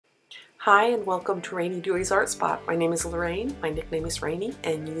Hi and welcome to Rainey Dewey's Art Spot. My name is Lorraine, my nickname is Rainey,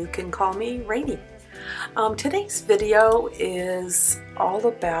 and you can call me Rainey. Today's video is all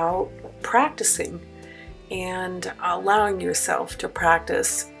about practicing and allowing yourself to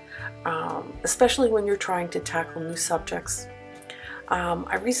practice, especially when you're trying to tackle new subjects.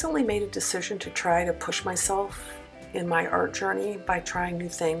 I recently made a decision to try to push myself in my art journey by trying new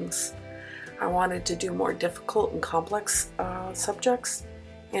things. I wanted to do more difficult and complex subjects.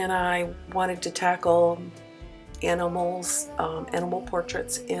 And I wanted to tackle animals, animal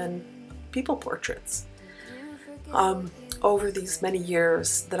portraits and people portraits. Over these many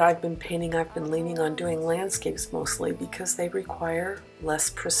years that I've been painting, I've been leaning on doing landscapes mostly because they require less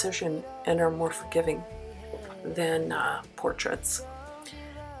precision and are more forgiving than portraits.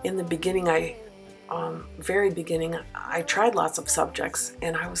 In the beginning, very beginning, I tried lots of subjects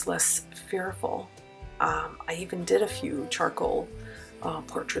and I was less fearful. I even did a few charcoal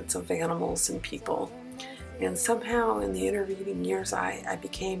portraits of animals and people, and somehow in the intervening years I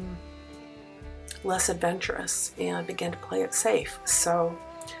became less adventurous and I began to play it safe. So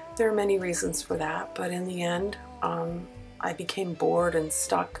there are many reasons for that, but in the end I became bored and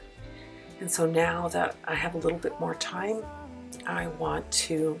stuck, and so now that I have a little bit more time, I want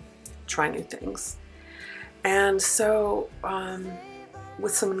to try new things. And so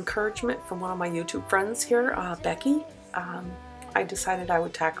with some encouragement from one of my YouTube friends here, Becky, I decided I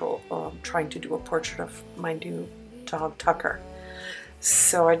would tackle trying to do a portrait of my new dog Tucker.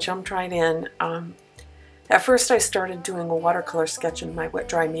 So I jumped right in. At first I started doing a watercolor sketch in my wet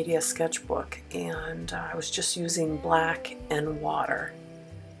dry media sketchbook, and I was just using black and water.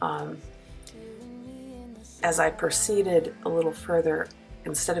 As I proceeded a little further,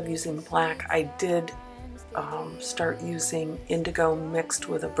 instead of using black, I did start using indigo mixed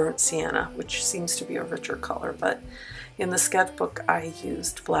with a burnt sienna, which seems to be a richer color, but in the sketchbook I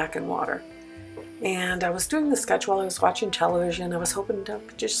used black and water. And I was doing the sketch while I was watching television. I was hoping to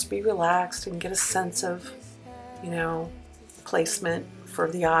just be relaxed and get a sense of, placement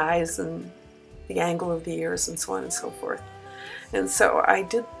for the eyes and the angle of the ears and so on and so forth. And so I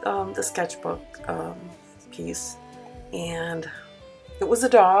did the sketchbook piece, and it was a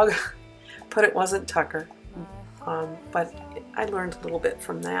dog, but it wasn't Tucker. But I learned a little bit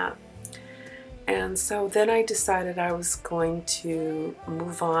from that. And so then I decided I was going to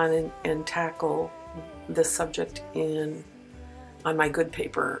move on and tackle this subject on my good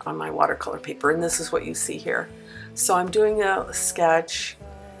paper, on my watercolor paper, and this is what you see here. So I'm doing a sketch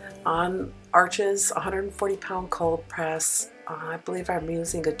on Arches 140-pound cold press. I believe I'm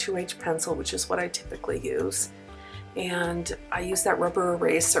using a 2H pencil, which is what I typically use. And I use that rubber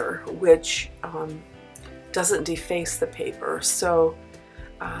eraser, which doesn't deface the paper. So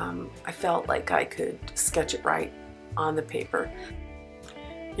I felt like I could sketch it right on the paper.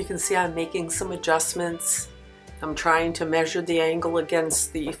 You can see I'm making some adjustments. I'm trying to measure the angle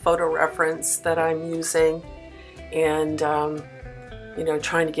against the photo reference that I'm using, and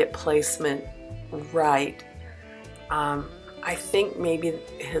trying to get placement right. I think maybe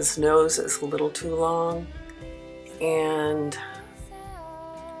his nose is a little too long, and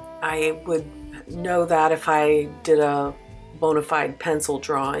I would know that if I did a bona fide pencil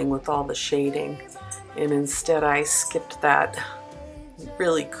drawing with all the shading, and instead I skipped that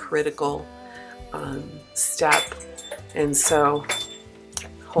really critical step. And so,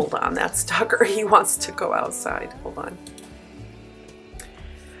 hold on, that's Tucker. He wants to go outside. Hold on.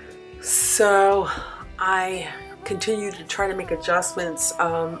 So I continue to try to make adjustments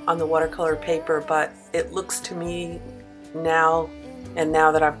on the watercolor paper, but it looks to me now, and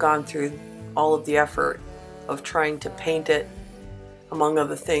now that I've gone through all of the effort of trying to paint it, among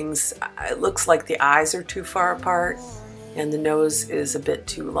other things, it looks like the eyes are too far apart and the nose is a bit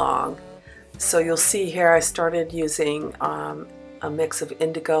too long. So you'll see here I started using a mix of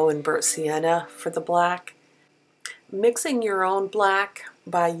indigo and burnt sienna for the black. Mixing your own black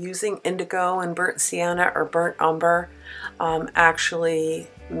by using indigo and burnt sienna or burnt umber actually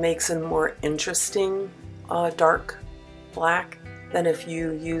makes a more interesting dark black than if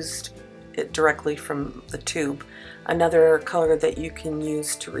you used it directly from the tube. Another color that you can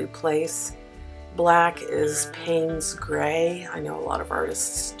use to replace black is Payne's Gray. I know a lot of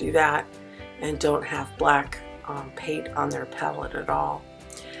artists do that and don't have black paint on their palette at all.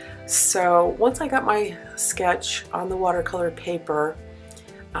 So once I got my sketch on the watercolor paper,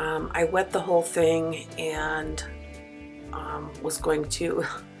 I wet the whole thing and was going to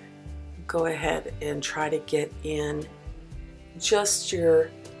go ahead and try to get in just your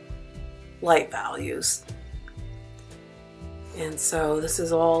light values. And so this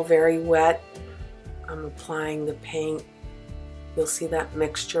is all very wet. I'm applying the paint. You'll see that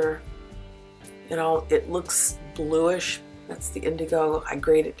mixture You know, it looks bluish. That's the indigo. I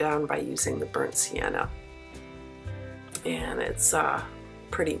grade it down by using the burnt sienna. And it's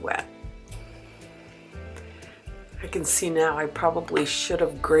pretty wet. I can see now I probably should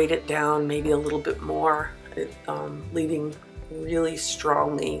have graded down maybe a little bit more, leading really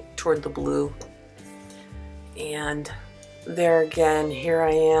strongly toward the blue. And there again, here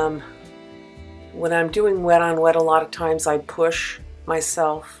I am. When I'm doing wet on wet, a lot of times I push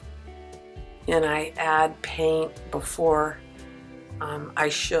myself and I add paint before I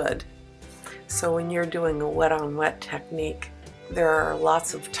should. So when you're doing a wet on wet technique, there are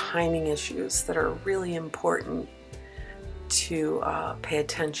lots of timing issues that are really important to pay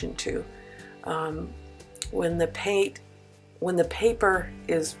attention to. When the paper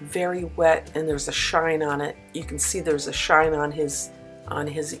is very wet and there's a shine on it, you can see there's a shine on his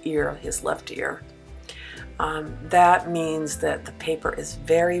ear, his left ear. That means that the paper is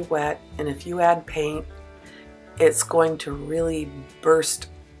very wet, and if you add paint, it's going to really burst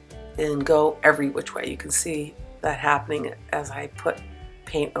and go every which way. You can see that happening as I put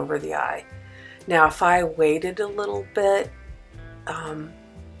paint over the eye. Now if I waited a little bit,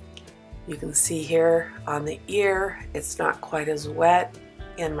 you can see here on the ear it's not quite as wet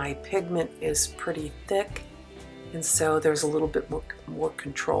and my pigment is pretty thick, and so there's a little bit more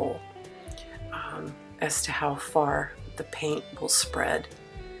control as to how far the paint will spread.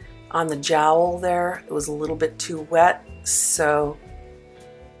 On the jowl there, it was a little bit too wet, so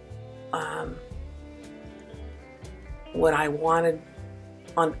what I wanted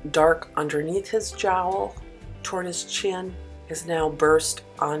on dark underneath his jowl toward his chin is now burst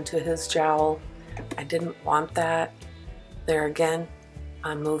onto his jowl. I didn't want that. There again,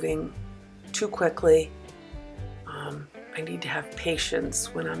 I'm moving too quickly. I need to have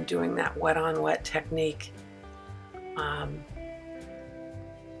patience when I'm doing that wet on wet technique. And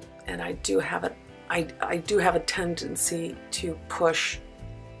I do have a tendency to push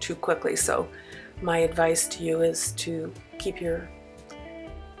too quickly. So my advice to you is to keep your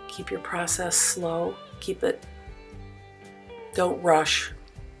process slow. Don't rush.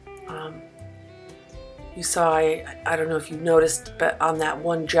 You saw, I don't know if you noticed, but on that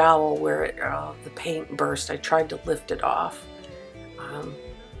one jowl where the paint burst, I tried to lift it off.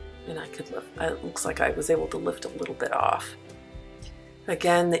 And I could lift, it looks like I was able to lift a little bit off.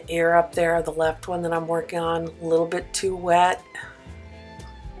 Again, the ear up there, the left one that I'm working on, a little bit too wet.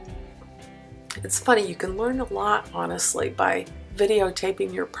 It's funny, you can learn a lot, honestly, by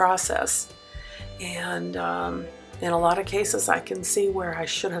videotaping your process. And in a lot of cases, I can see where I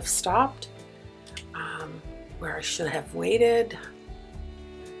should have stopped, where I should have waited,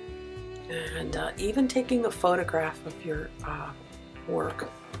 and even taking a photograph of your work,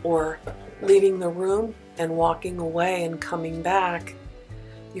 or leaving the room and walking away and coming back.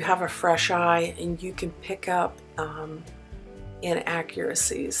 You have a fresh eye and you can pick up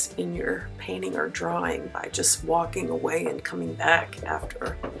inaccuracies in your painting or drawing by just walking away and coming back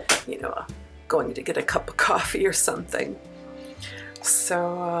after, you know, going to get a cup of coffee or something.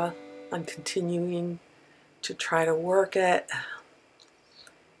 So I'm continuing to try to work it,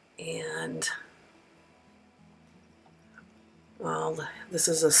 and well, this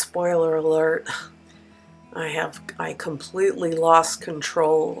is a spoiler alert. I completely lost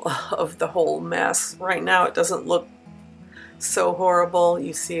control of the whole mess. Right now it doesn't look so horrible.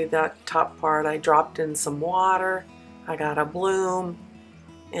 You see that top part, I dropped in some water, I got a bloom,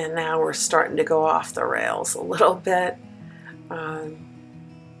 and now we're starting to go off the rails a little bit.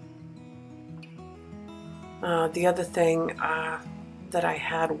 The other thing that I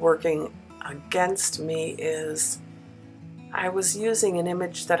had working against me is I was using an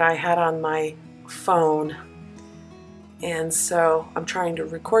image that I had on my phone, and so I'm trying to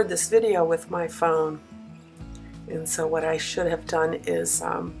record this video with my phone, and so what I should have done is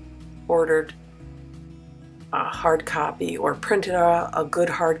ordered a hard copy or printed a good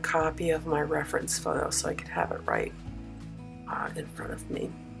hard copy of my reference photo so I could have it right in front of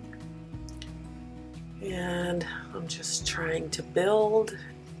me. And I'm just trying to build,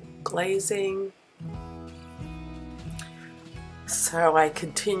 glazing. So I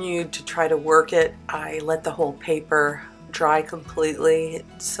continued to try to work it. I let the whole paper dry completely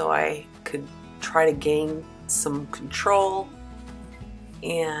so I could try to gain some control,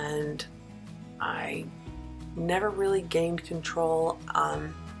 and I never really gained control. I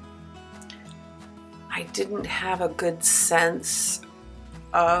didn't have a good sense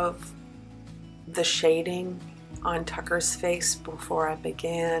of the shading on Tucker's face before I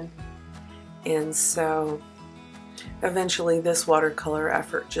began, and so eventually this watercolor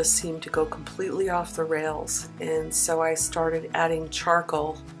effort just seemed to go completely off the rails, and so I started adding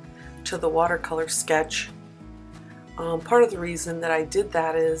charcoal to the watercolor sketch. Part of the reason that I did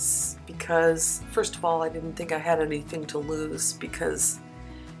that is because, first of all, I didn't think I had anything to lose because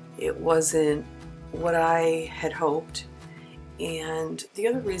it wasn't what I had hoped. And the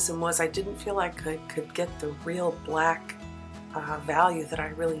other reason was I didn't feel like I could get the real black value that I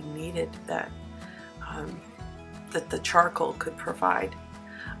really needed that the charcoal could provide.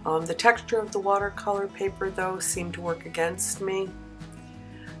 The texture of the watercolor paper, though, seemed to work against me.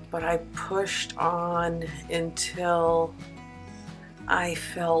 But I pushed on until I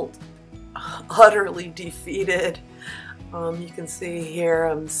felt utterly defeated. You can see here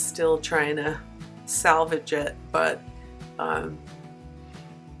I'm still trying to salvage it, but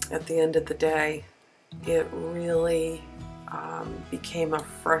at the end of the day, it really became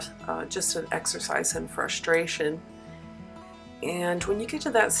just an exercise in frustration. And when you get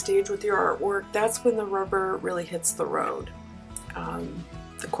to that stage with your artwork, that's when the rubber really hits the road.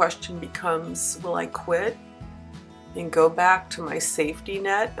 The question becomes, will I quit and go back to my safety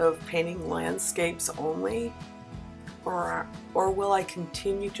net of painting landscapes only? Or will I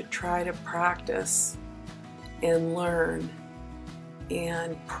continue to try to practice and learn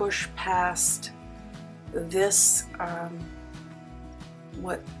and push past this,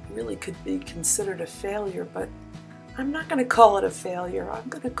 what really could be considered a failure, but I'm not going to call it a failure. I'm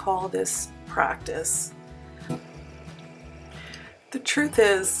going to call this practice. The truth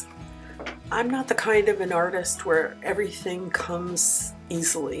is, I'm not the kind of an artist where everything comes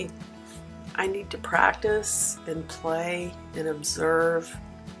easily. I need to practice and play and observe,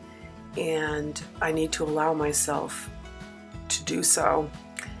 and I need to allow myself to do so.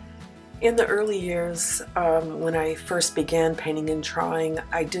 In the early years, when I first began painting and drawing,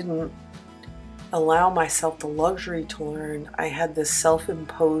 I didn't allow myself the luxury to learn. I had this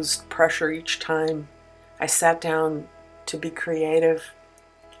self-imposed pressure each time I sat down to be creative.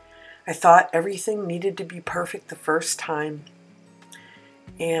 I thought everything needed to be perfect the first time.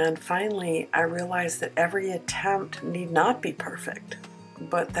 And finally, I realized that every attempt need not be perfect,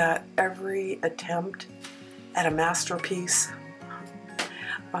 but that every attempt at a masterpiece,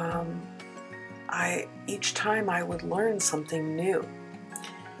 each time I would learn something new.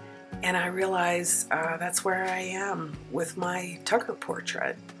 And I realized that's where I am with my Tucker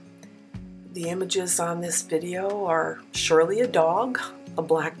portrait. The images on this video are surely a dog, a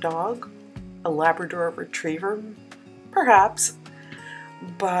black dog, a Labrador retriever, perhaps.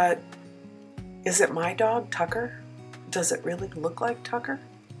 But is it my dog, Tucker? Does it really look like Tucker?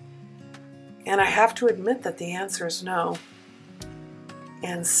 And I have to admit that the answer is no.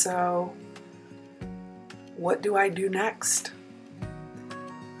 And so, what do I do next?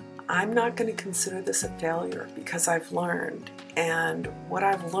 I'm not going to consider this a failure because I've learned, and what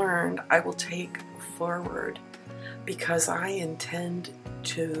I've learned I will take forward because I intend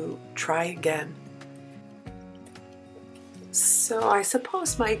to try again. So I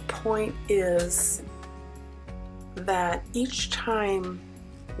suppose my point is that each time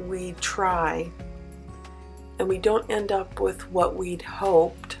we try and we don't end up with what we'd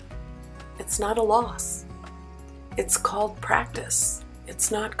hoped, it's not a loss. It's called practice.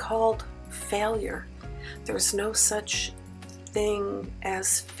 It's not called failure. There's no such thing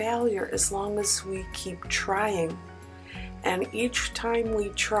as failure as long as we keep trying. And each time we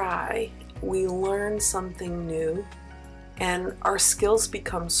try, we learn something new, and our skills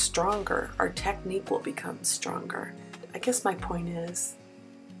become stronger. Our technique will become stronger. I guess my point is,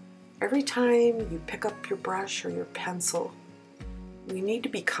 every time you pick up your brush or your pencil, we need to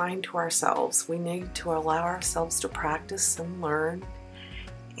be kind to ourselves. We need to allow ourselves to practice and learn,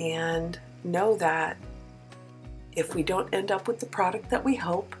 and know that if we don't end up with the product that we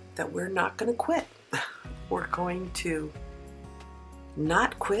hope, that we're not going to quit. We're going to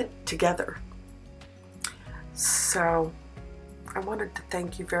not quit together. So I wanted to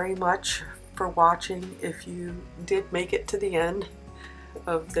thank you very much for watching if you did make it to the end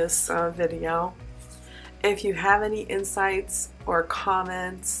of this video. If you have any insights or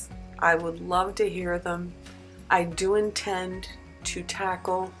comments, I would love to hear them. I do intend to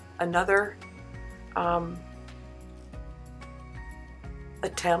tackle another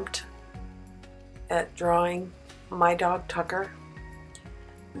attempt at drawing my dog Tucker,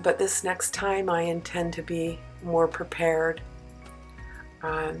 but this next time I intend to be more prepared.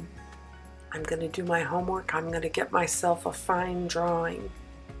 I'm going to do my homework. I'm going to get myself a fine drawing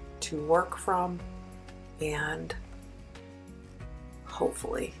to work from, and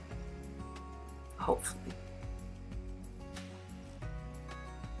hopefully.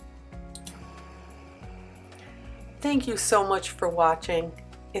 Thank you so much for watching.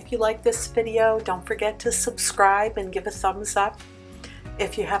 If you like this video, don't forget to subscribe and give a thumbs up.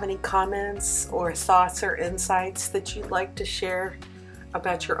 If you have any comments or thoughts or insights that you'd like to share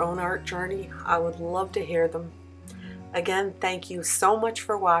about your own art journey, I would love to hear them. Again, thank you so much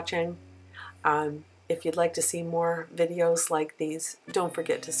for watching. If you'd like to see more videos like these, don't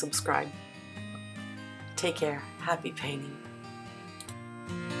forget to subscribe. Take care. Happy painting.